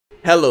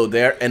Hello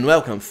there and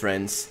welcome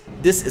friends.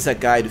 This is a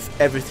guide with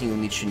everything you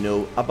need to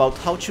know about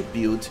how to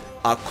build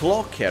a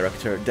claw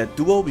character that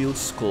dual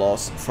wields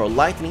claws for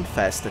lightning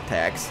fast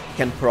attacks,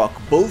 can proc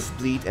both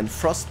bleed and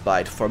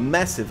frostbite for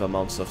massive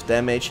amounts of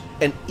damage,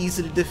 and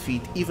easily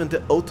defeat even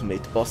the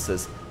ultimate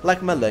bosses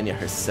like Melania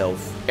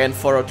herself. And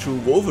for a true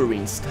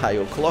Wolverine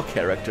style claw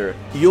character,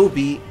 you'll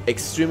be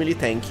extremely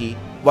tanky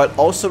while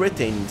also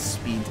retaining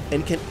speed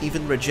and can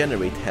even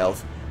regenerate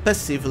health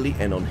passively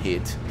and on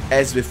hit.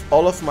 As with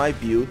all of my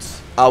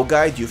builds, I'll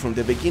guide you from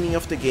the beginning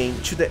of the game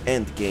to the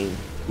end game,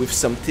 with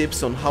some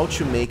tips on how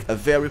to make a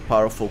very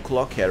powerful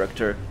claw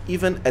character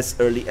even as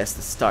early as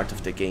the start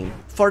of the game,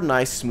 for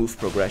nice smooth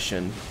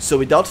progression. So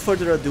without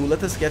further ado,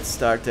 let us get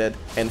started,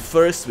 and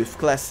first with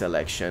class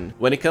selection.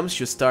 When it comes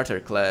to starter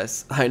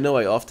class, I know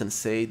I often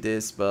say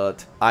this,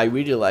 but I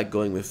really like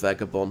going with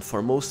Vagabond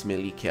for most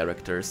melee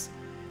characters.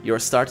 Your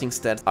starting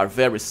stats are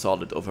very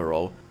solid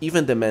overall,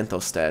 even the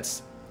mental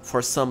stats, for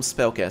some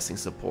spellcasting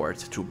support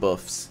through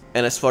buffs.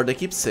 And as for the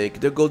Keepsake,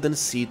 the golden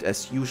seed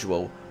as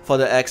usual, for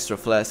the extra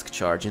flask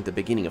charge in the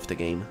beginning of the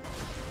game.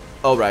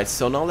 Alright,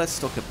 so now let's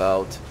talk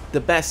about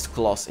the best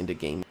claws in the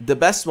game. The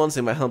best ones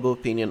in my humble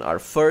opinion are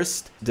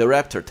first, the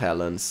Raptor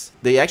Talons.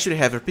 They actually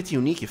have a pretty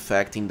unique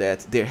effect in that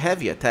their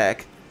heavy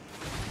attack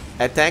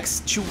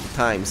attacks 2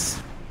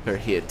 times per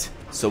hit.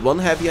 So one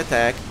heavy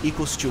attack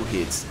equals 2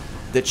 hits.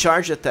 The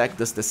charge attack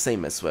does the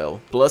same as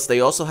well. Plus they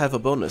also have a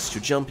bonus to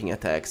jumping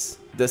attacks.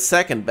 The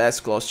second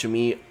best claws to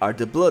me are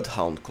the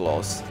Bloodhound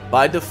claws.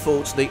 By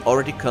default they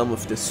already come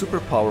with the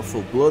super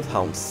powerful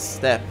Bloodhound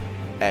step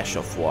Ash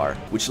of War,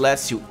 which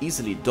lets you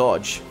easily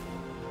dodge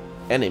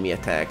enemy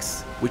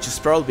attacks, which is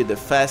probably the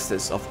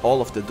fastest of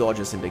all of the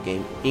dodges in the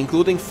game,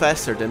 including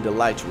faster than the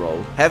light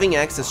roll. Having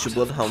access to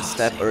Bloodhound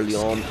step early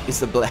on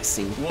is a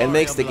blessing and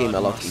makes the game a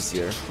lot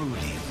easier.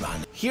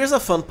 Here's a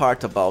fun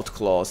part about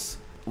claws.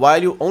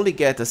 While you only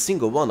get a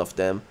single one of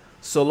them,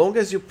 so long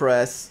as you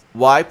press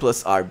Y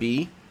plus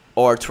RB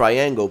or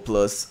triangle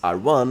plus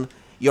R1,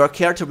 your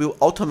character will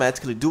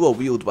automatically dual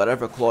wield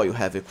whatever claw you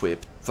have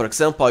equipped. For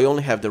example, I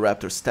only have the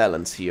Raptor's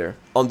Talons here.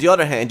 On the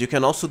other hand, you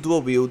can also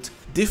dual wield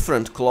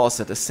different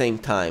claws at the same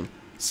time,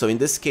 so in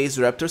this case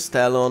Raptor's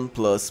Talon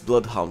plus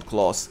Bloodhound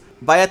claws,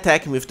 by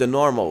attacking with the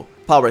normal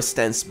power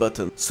stance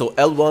button, so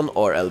L1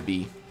 or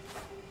LB.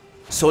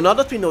 So now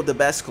that we know the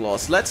best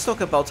claws, let's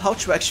talk about how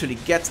to actually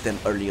get them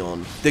early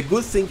on. The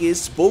good thing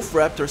is both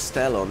Raptor's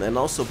Talon and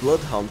also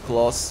Bloodhound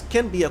claws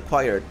can be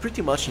acquired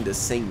pretty much in the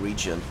same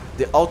region,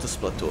 the Altus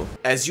Plateau.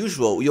 As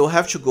usual, you'll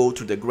have to go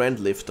to the Grand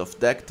Lift of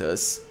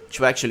Dectus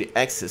to actually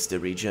access the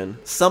region,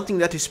 something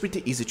that is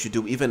pretty easy to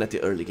do even at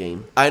the early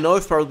game. I know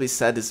I've probably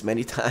said this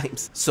many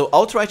times, so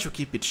I'll try to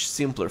keep it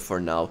simpler for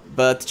now,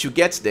 but to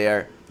get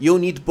there, you'll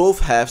need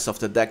both halves of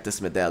the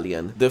Dectus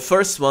Medallion. The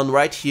first one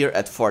right here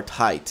at Fort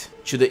Height,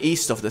 to the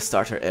east of the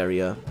starter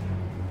area.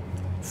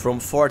 From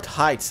Fort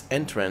Height's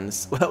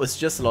entrance, well, it's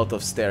just a lot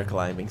of stair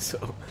climbing,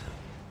 so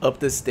up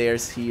the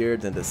stairs here,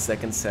 then the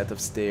second set of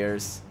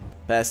stairs,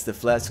 past the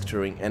flask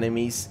throwing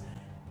enemies,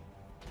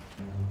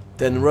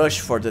 then rush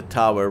for the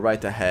tower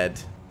right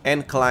ahead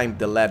and climb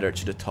the ladder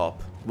to the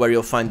top, where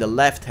you'll find the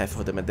left half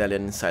of the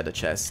medallion inside the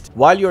chest.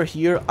 While you're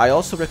here, I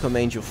also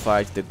recommend you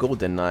fight the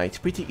Golden Knight,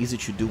 pretty easy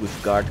to do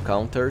with guard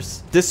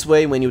counters. This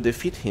way, when you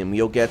defeat him,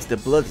 you'll get the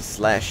Blood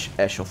Slash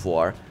Ash of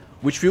War,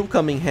 which will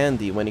come in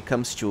handy when it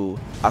comes to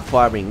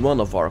acquiring one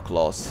of our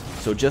claws,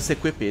 so just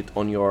equip it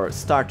on your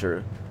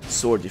starter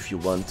sword if you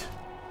want.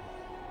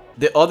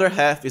 The other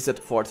half is at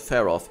Fort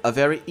Feroth. A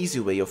very easy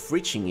way of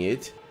reaching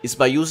it is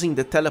by using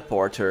the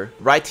teleporter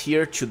right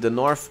here to the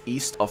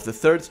northeast of the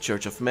 3rd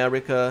Church of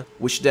America,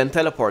 which then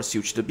teleports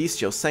you to the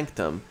Bestial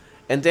Sanctum,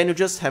 and then you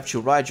just have to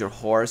ride your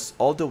horse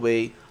all the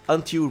way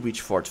until you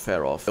reach Fort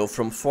Feroth. So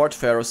from Fort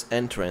Feroth's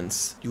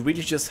entrance, you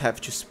really just have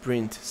to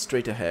sprint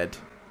straight ahead.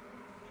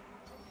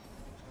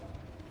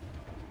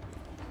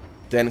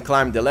 Then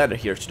climb the ladder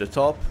here to the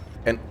top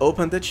and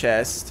open the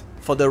chest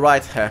for the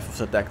right half of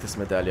the Dectus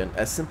Medallion,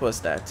 as simple as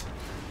that.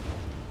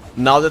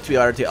 Now that we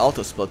are at the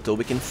Altus Plateau,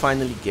 we can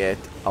finally get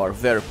our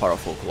very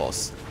powerful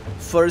claws.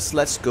 First,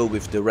 let's go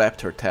with the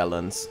Raptor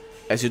Talons,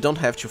 as you don't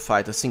have to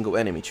fight a single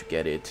enemy to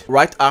get it.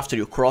 Right after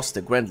you cross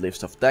the Grand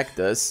Lift of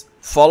Dectus,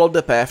 follow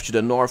the path to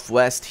the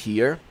northwest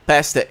here,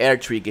 past the Air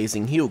Tree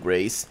Gazing Hill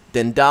Grace,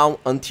 then down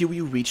until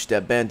you reach the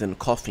abandoned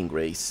Coffin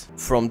Grace.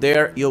 From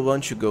there, you'll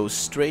want to go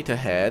straight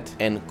ahead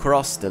and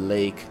cross the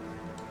lake,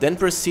 then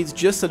proceed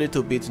just a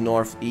little bit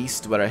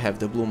northeast where I have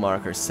the blue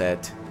marker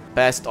set,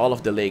 past all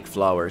of the lake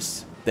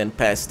flowers, then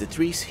past the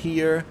trees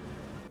here,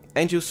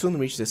 and you'll soon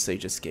reach the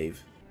Sage's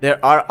Cave.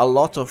 There are a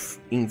lot of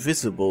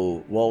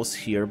invisible walls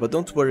here, but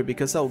don't worry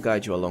because I'll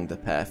guide you along the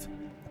path.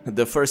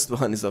 The first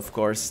one is of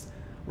course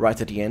right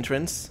at the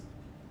entrance.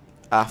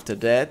 After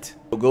that,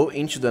 we'll go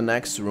into the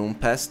next room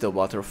past the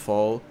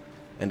waterfall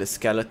and the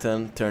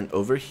skeleton, turn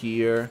over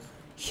here,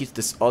 hit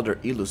this other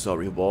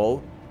illusory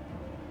wall.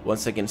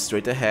 Once again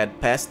straight ahead,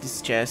 past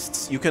these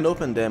chests. You can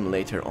open them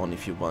later on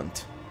if you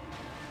want.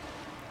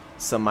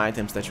 Some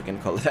items that you can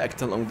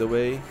collect along the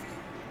way.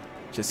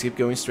 Just keep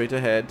going straight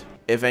ahead.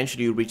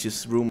 Eventually you reach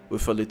this room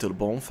with a little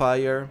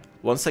bonfire.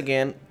 Once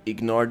again,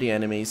 ignore the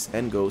enemies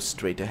and go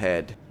straight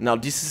ahead. Now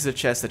this is the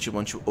chest that you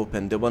want to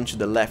open, the one to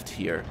the left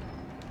here.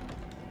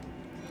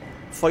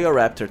 For your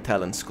Raptor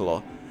Talon's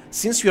Claw.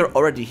 Since you are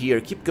already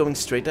here, keep going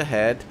straight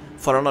ahead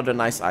for another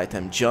nice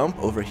item.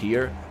 Jump over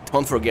here.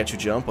 Don't forget to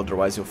jump,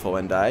 otherwise you'll fall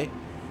and die.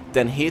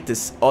 Then hit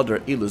this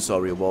other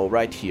illusory wall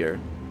right here.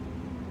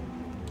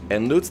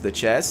 And loot the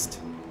chest.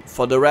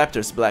 For the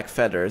Raptor's black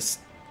feathers,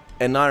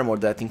 an armor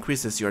that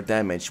increases your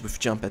damage with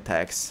jump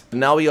attacks.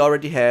 Now we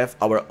already have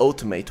our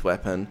ultimate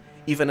weapon,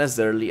 even as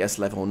early as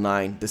level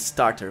 9, the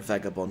starter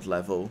Vagabond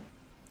level.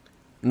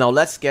 Now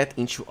let's get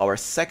into our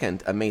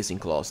second amazing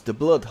class, the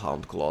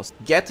Bloodhound class.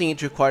 Getting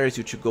it requires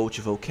you to go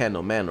to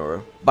Volcano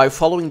Manor by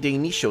following the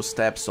initial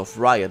steps of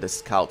Raya the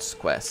Scout's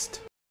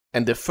quest.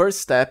 And the first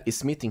step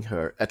is meeting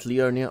her at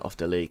Liurnia of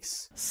the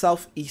Lakes,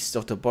 southeast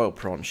of the Boil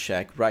Prawn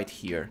Shack right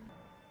here.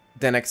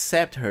 Then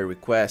accept her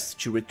request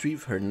to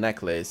retrieve her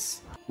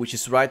necklace, which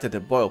is right at the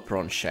Boil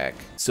Prawn Shack.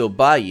 So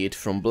buy it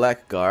from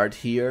Blackguard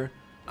here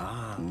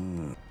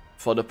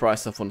for the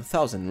price of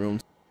 1000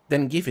 runes.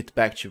 Then give it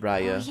back to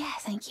Raya. Oh yeah,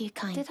 thank you,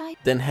 kind.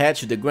 Then head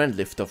to the Grand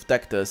Lift of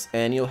Dectus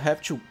and you'll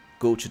have to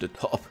go to the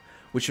top,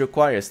 which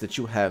requires the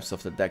 2 halves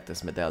of the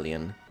Dectus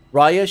medallion.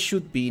 Raya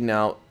should be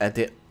now at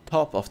the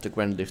top of the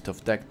Grand Lift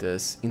of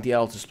Dectus in the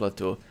Altus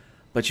Plateau,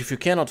 but if you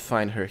cannot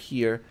find her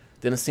here,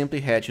 then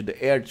simply head to the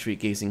Erdtree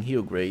Gazing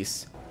Hill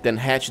Grace, then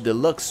head to the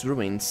Lux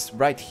Ruins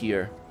right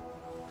here,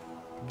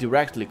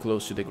 directly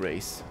close to the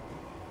Grace,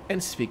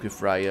 and speak with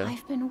Raya.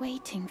 I've been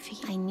waiting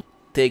for you.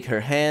 Take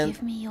her hand.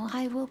 Give me your...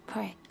 I will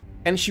pray.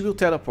 And she will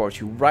teleport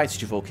you right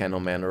to Volcano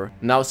Manor.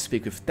 Now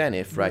speak with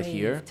Tanith right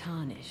here.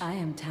 I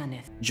am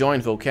Tanith.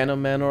 Join Volcano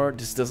Manor.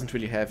 This doesn't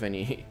really have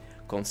any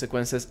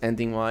consequences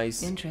ending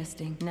wise.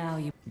 Interesting. Now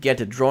you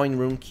get a drawing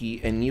room key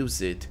and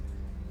use it.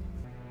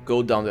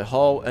 Go down the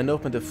hall and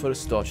open the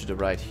first door to the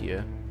right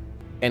here.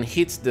 And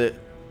hit the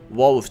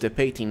wall with the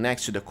painting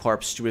next to the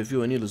corpse to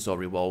reveal an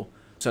illusory wall.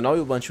 So now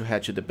you want to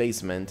head to the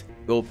basement.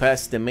 Go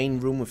past the main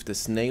room with the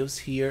snails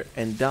here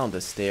and down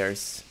the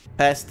stairs.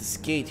 Past this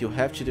gate you'll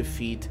have to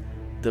defeat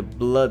the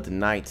Blood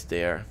Knight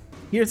there.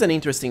 Here's an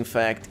interesting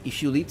fact: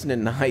 if you lead the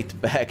knight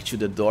back to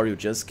the door you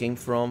just came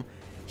from,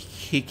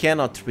 he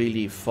cannot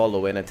really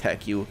follow and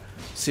attack you,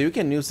 so you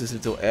can use this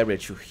little area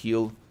to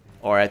heal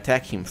or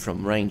attack him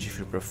from range if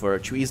you prefer,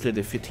 to easily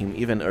defeat him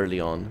even early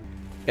on.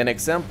 An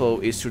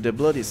example is through the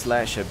Bloody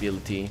Slash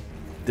ability.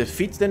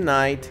 Defeat the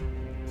knight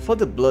for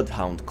the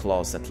Bloodhound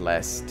claws at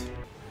last.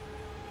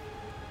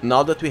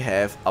 Now that we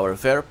have our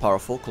very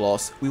powerful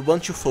claws, we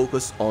want to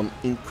focus on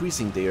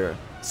increasing their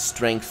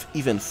strength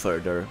even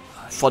further.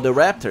 For the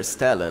Raptor's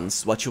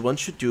talons, what you want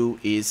to do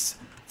is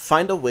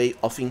find a way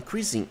of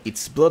increasing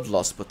its blood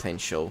loss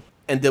potential.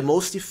 And the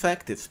most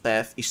effective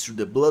path is through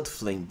the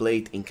Bloodflame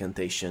Blade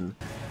incantation.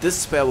 This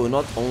spell will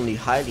not only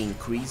highly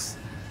increase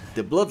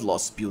the blood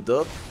loss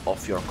build-up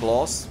of your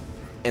claws,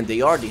 and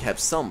they already have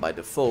some by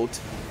default,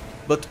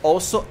 but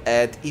also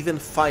add even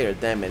fire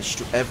damage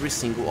to every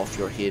single of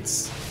your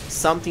hits,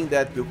 something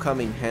that will come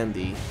in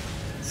handy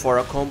for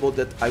a combo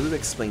that I will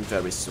explain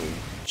very soon.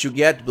 To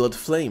get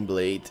Bloodflame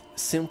Blade,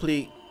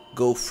 simply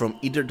go from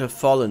either the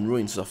Fallen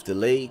Ruins of the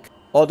Lake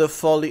or the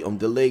Folly on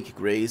the Lake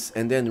Grace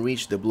and then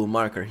reach the blue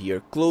marker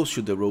here, close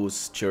to the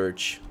Rose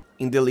Church,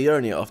 in the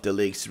Liurnia of the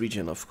Lakes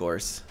region of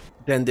course.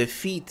 Then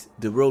defeat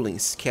the Rolling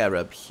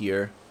Scarab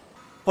here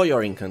for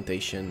your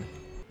incantation.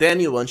 Then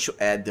you want to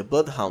add the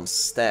Bloodhound's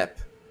Step,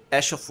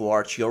 Ash of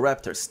War to your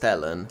Raptor's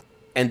Talon,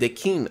 and the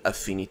Keen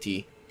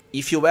affinity.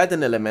 If you add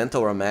an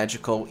elemental or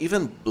magical,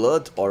 even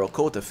blood or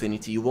occult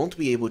affinity, you won't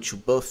be able to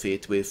buff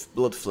it with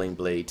Bloodflame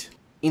Blade.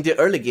 In the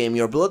early game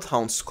your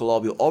Bloodhound's Claw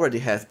will already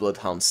have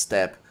Bloodhound's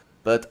Step,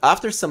 but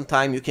after some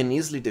time you can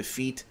easily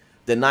defeat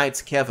the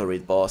Knight's Cavalry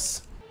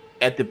boss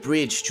at the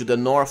bridge to the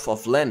north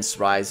of Lens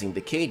Rise in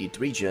the Kadit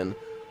region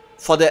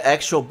for the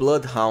actual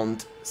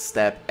Bloodhound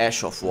Step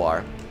Ash of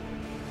War.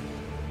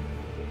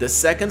 The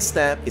second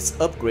step is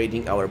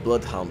upgrading our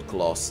Bloodhound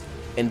claws,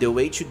 and the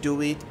way to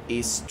do it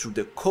is through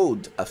the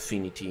Code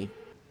affinity.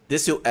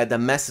 This will add a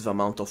massive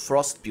amount of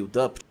frost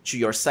build-up to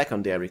your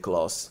secondary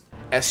claws,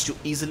 as to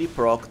easily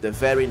proc the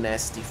very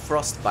nasty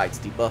Frostbite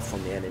debuff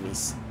on the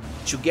enemies,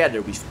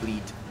 together with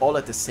Bleed, all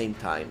at the same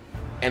time.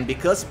 And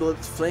because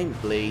Bloodflame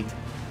Blade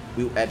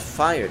will add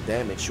fire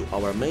damage to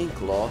our main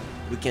claw,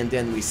 we can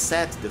then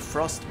reset the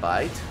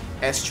Frostbite,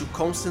 as to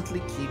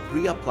constantly keep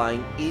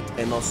reapplying it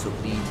and also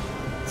Bleed,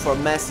 for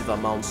massive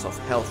amounts of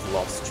health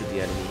loss to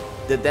the enemy.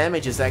 The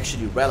damage is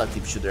actually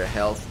relative to their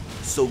health,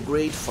 so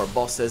great for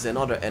bosses and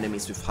other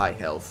enemies with high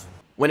health.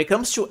 When it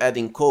comes to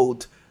adding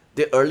Code,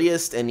 the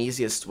earliest and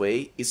easiest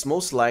way is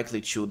most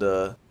likely to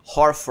the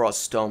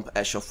Hoarfrost Stomp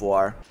Ash of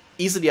War,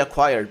 easily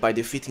acquired by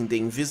defeating the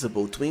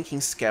invisible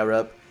Twinking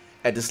Scarab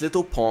at this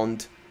little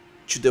pond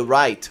to the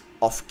right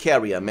of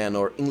Caria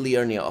Manor in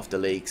Liurnia of the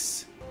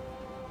Lakes.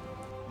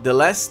 The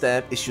last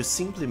step is to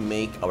simply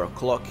make our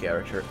claw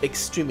character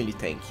extremely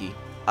tanky.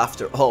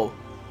 After all,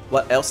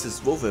 what else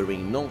is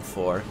Wolverine known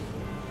for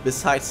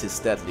besides his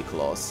deadly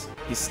claws?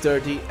 His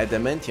sturdy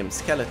adamantium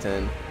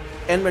skeleton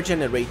and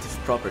regenerative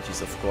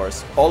properties of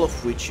course, all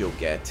of which you'll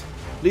get.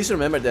 Please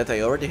remember that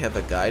I already have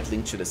a guide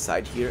linked to the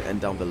side here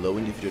and down below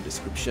in the video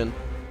description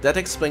that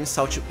explains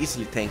how to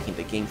easily tank in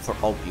the game for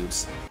all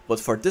builds, but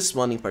for this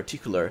one in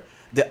particular,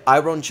 the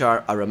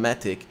Ironjar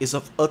Aromatic is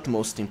of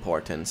utmost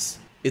importance.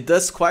 It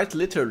does quite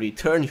literally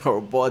turn your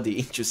body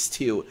into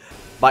steel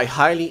by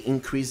highly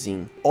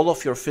increasing all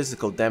of your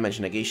physical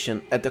damage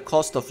negation at the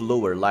cost of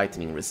lower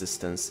lightning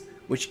resistance,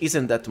 which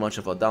isn't that much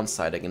of a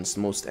downside against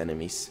most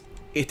enemies.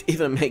 It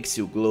even makes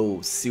you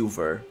glow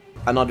silver.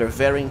 Another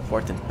very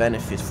important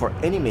benefit for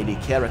any melee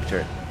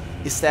character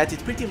is that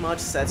it pretty much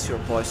sets your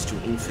poise to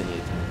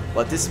infinite.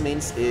 What this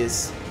means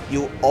is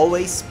you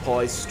always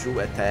poise through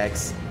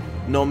attacks,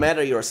 no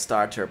matter your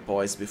starter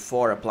poise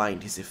before applying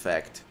this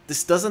effect.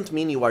 This doesn't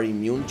mean you are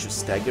immune to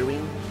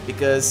staggering,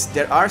 because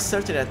there are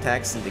certain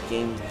attacks in the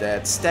game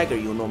that stagger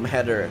you no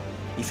matter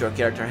if your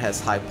character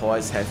has high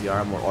poise, heavy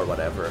armor or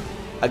whatever.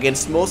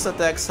 Against most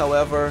attacks,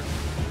 however,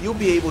 you'll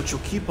be able to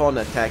keep on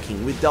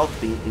attacking without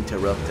being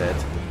interrupted,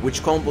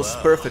 which combos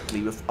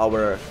perfectly with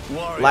our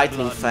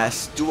lightning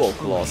fast dual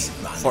claws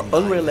for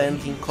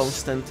unrelenting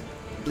constant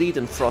bleed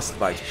and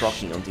frostbite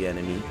proccing on the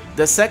enemy.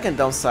 The second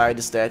downside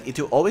is that it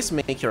will always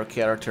make your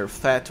character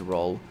fat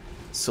roll,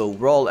 so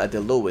roll at the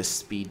lowest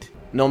speed,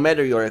 no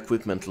matter your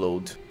equipment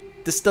load.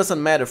 This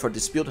doesn't matter for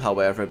this build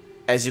however,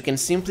 as you can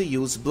simply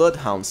use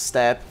Bloodhound's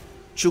Step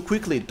to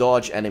quickly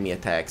dodge enemy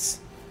attacks,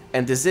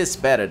 and this is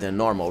better than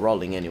normal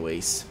rolling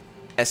anyways.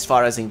 As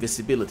far as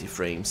invisibility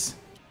frames,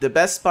 the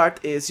best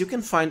part is you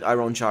can find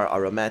Ironjar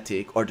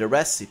Aromatic or the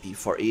recipe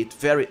for it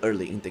very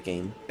early in the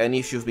game, and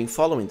if you've been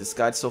following this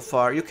guide so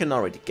far you can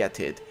already get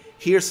it.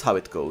 Here's how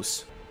it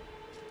goes.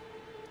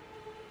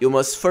 You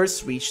must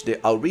first reach the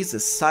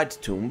Auriza's side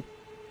tomb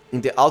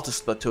in the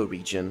Altus Plateau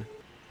region.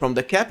 From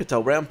the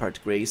capital Rampart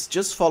Grace,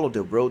 just follow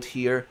the road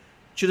here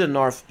to the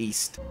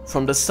northeast.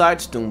 From the side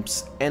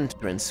tomb's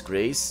entrance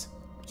Grace,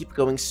 keep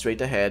going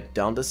straight ahead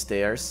down the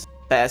stairs,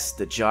 past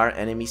the jar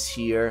enemies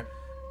here,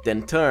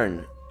 then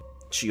turn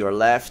to your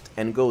left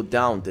and go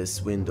down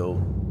this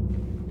window.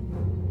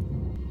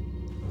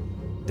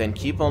 Then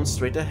keep on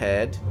straight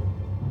ahead,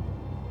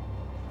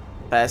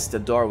 past the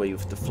doorway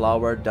with the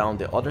flower, down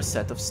the other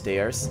set of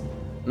stairs.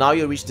 Now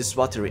you reach this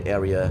watery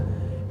area,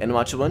 and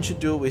what you want to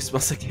do is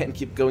once again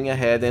keep going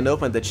ahead and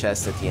open the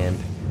chest at the end.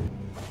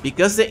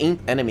 Because the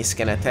imp enemies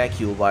can attack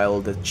you while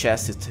the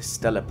chest is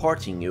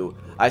teleporting you,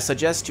 I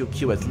suggest you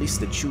kill at least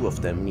the 2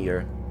 of them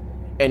near.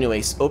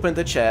 Anyways, open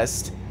the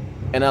chest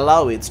and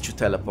allow it to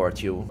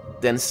teleport you.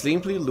 Then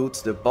simply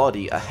loot the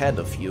body ahead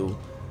of you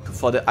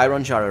for the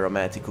Ironjar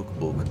Aromatic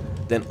cookbook.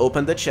 Then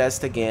open the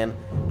chest again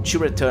to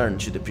return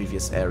to the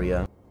previous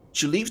area.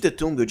 To leave the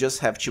tomb you just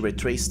have to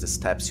retrace the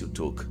steps you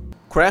took.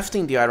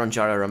 Crafting the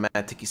Ironjar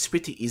Aromatic is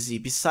pretty easy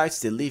besides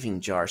the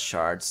living jar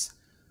shards,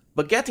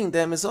 but getting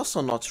them is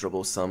also not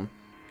troublesome.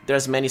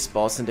 There's many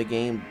spots in the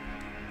game,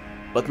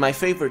 but my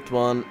favorite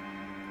one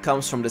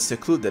comes from the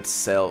secluded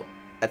cell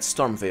at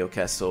Stormveil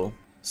Castle.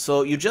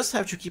 So you just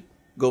have to keep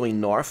going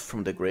north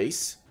from the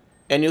Grace,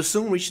 and you'll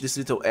soon reach this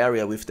little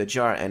area with the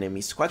jar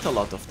enemies, quite a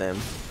lot of them,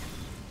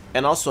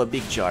 and also a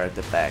big jar at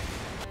the back.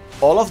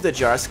 All of the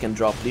jars can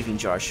drop living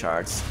jar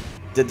shards.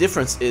 The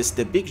difference is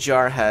the big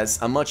jar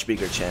has a much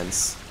bigger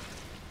chance.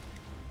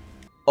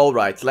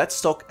 Alright,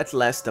 let's talk at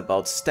last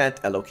about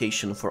stat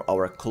allocation for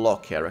our Claw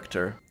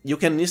character. You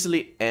can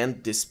easily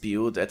end this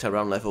build at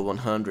around level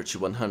 100 to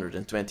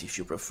 120 if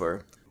you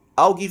prefer.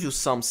 I'll give you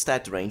some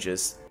stat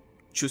ranges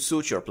to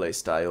suit your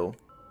playstyle.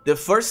 The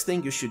first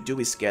thing you should do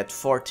is get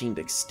 14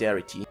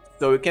 Dexterity,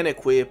 so you can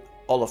equip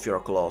all of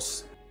your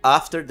claws.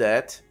 After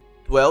that,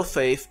 12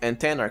 Faith and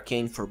 10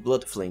 Arcane for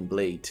Bloodflame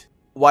Blade.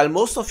 While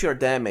most of your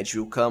damage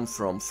will come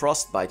from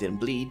Frostbite and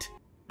Bleed,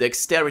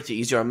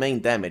 Dexterity is your main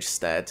damage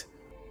stat.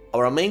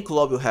 Our main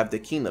claw will have the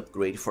Keen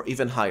upgrade for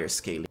even higher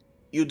scaling.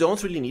 You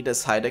don't really need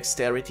as high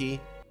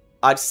Dexterity.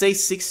 I'd say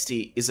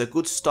 60 is a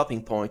good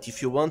stopping point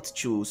if you want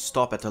to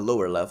stop at a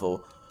lower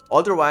level.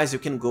 Otherwise you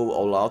can go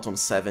all out on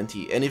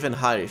 70 and even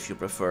higher if you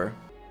prefer.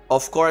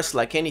 Of course,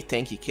 like any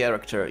tanky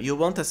character, you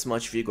want as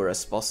much vigor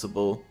as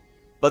possible.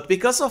 But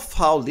because of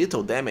how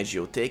little damage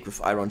you'll take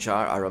with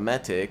Ironjar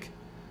Aromatic,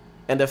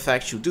 and the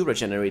fact you do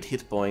regenerate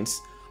hit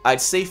points,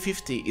 I'd say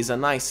 50 is a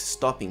nice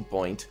stopping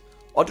point.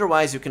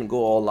 Otherwise you can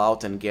go all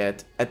out and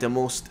get at the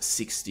most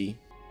 60.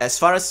 As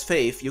far as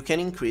Faith, you can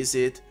increase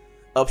it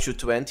up to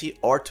 20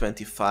 or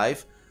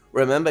 25.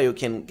 Remember, you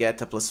can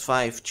get a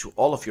 +5 to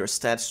all of your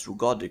stats through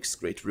Godric's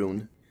Great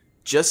Rune,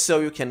 just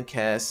so you can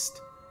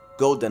cast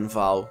Golden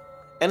Vow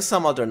and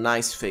some other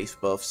nice Faith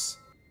buffs.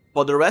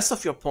 For the rest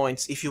of your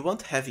points, if you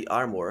want heavy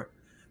armor,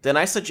 then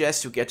I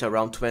suggest you get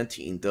around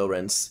 20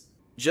 Endurance,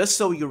 just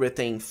so you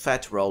retain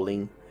fat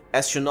rolling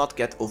as to not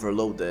get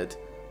overloaded.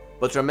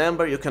 But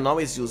remember, you can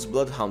always use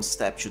Bloodhound's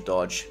Step to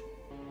dodge.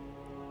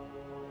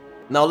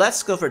 Now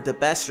let's cover the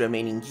best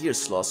remaining gear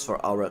slots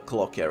for our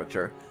Claw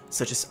character,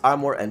 such as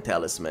armor and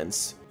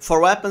talismans.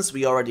 For weapons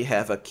we already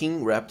have a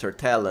King Raptor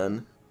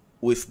Talon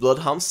with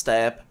Bloodhound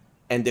Step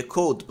and the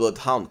Cold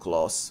Bloodhound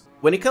Claws.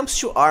 When it comes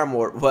to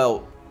armor,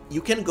 well, You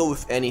can go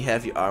with any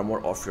heavy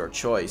armor of your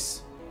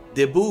choice.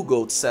 The Bull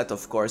Gold set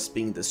of course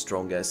being the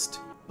strongest,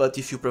 but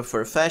if you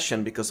prefer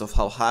fashion because of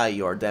how high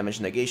your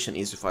damage negation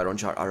is with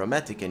Ironjar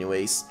Aromatic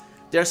anyways,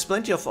 there's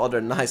plenty of other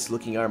nice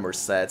looking armor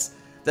sets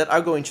that are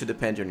going to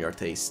depend on your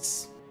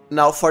tastes.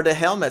 Now for the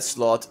helmet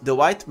slot, the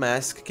white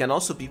mask can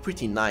also be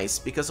pretty nice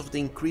because of the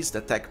increased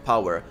attack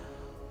power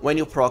when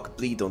you proc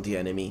bleed on the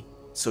enemy,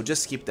 so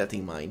just keep that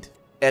in mind.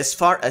 As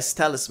far as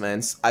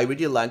talismans, I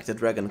really like the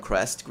Dragon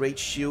Crest Great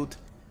Shield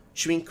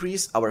to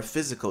increase our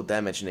physical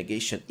damage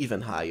negation even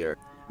higher.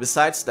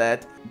 Besides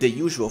that, the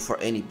usual for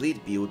any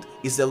bleed build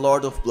is the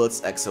Lord of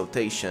Blood's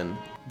Exaltation.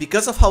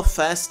 Because of how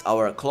fast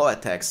our claw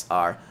attacks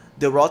are,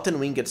 the Rotten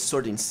Winged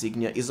Sword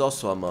Insignia is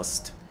also a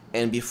must,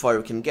 and before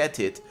you can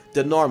get it,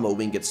 the normal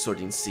Winged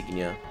Sword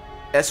Insignia.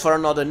 As for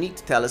another neat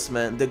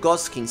talisman, the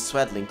Godskin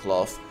Swaddling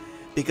Cloth,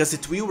 because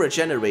it will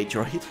regenerate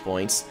your hit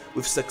points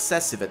with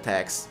successive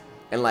attacks,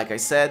 and like I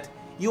said,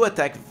 you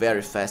attack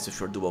very fast with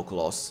your dual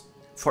claws,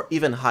 for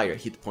even higher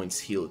hit points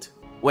healed.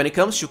 When it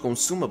comes to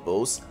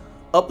consumables,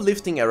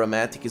 Uplifting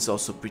Aromatic is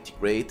also pretty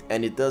great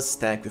and it does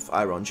stack with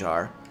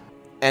Ironjar.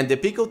 And the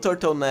Pickled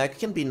Turtleneck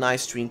can be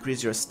nice to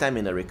increase your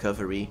stamina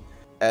recovery,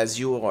 as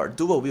your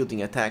dual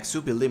wielding attacks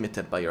will be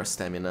limited by your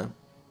stamina.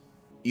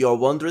 Your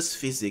Wondrous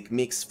Physick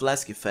mixed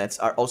flasky fats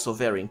are also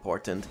very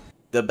important,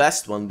 the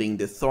best one being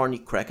the Thorny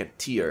Cracked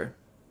Tear.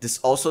 This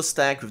also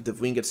stacks with the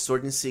Winged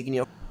Sword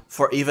Insignia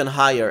for even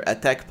higher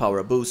attack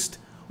power boost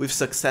with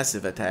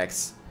successive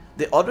attacks.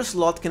 The other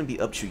slot can be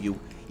up to you.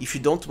 If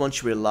you don't want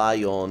to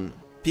rely on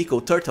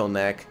Pickled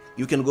Turtleneck,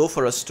 you can go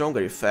for a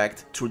stronger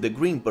effect through the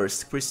Green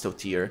Burst Crystal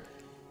Tier.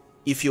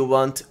 If you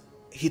want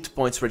hit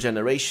points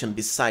regeneration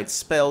besides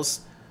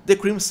spells, the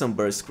Crimson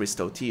Burst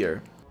Crystal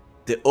Tier.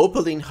 The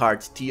Opaline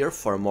Heart Tier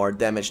for more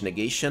damage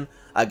negation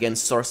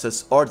against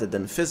sources other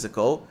than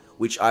physical,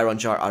 which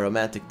Ironjar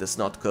Aromatic does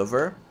not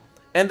cover.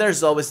 And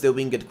there's always the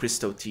Winged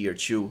Crystal Tier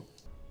too.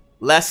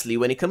 Lastly,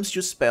 when it comes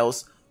to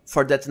spells,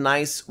 for that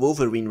nice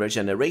Wolverine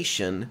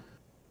regeneration,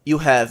 you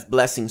have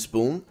Blessing's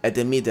Boon at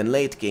the mid and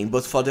late game,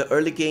 but for the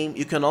early game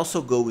you can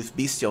also go with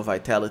Bestial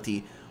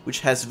Vitality,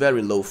 which has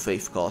very low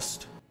faith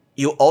cost.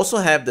 You also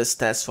have the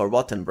stats for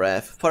Rotten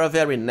Breath for a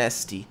very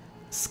nasty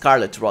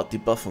Scarlet Rot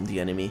debuff on the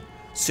enemy,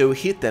 so you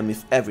hit them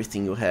with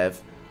everything you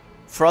have: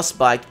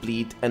 Frostbite,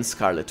 Bleed and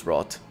Scarlet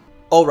Rot.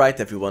 Alright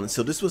everyone,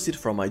 so this was it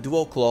for my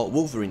Dual Claw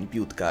Wolverine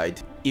build guide.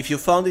 If you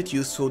found it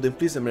useful, then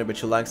please remember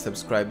to like,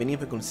 subscribe and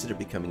even consider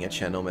becoming a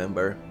channel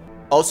member.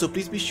 Also,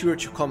 please be sure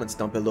to comment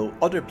down below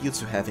other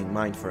builds you have in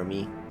mind for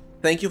me.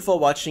 Thank you for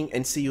watching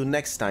and see you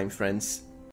next time, friends.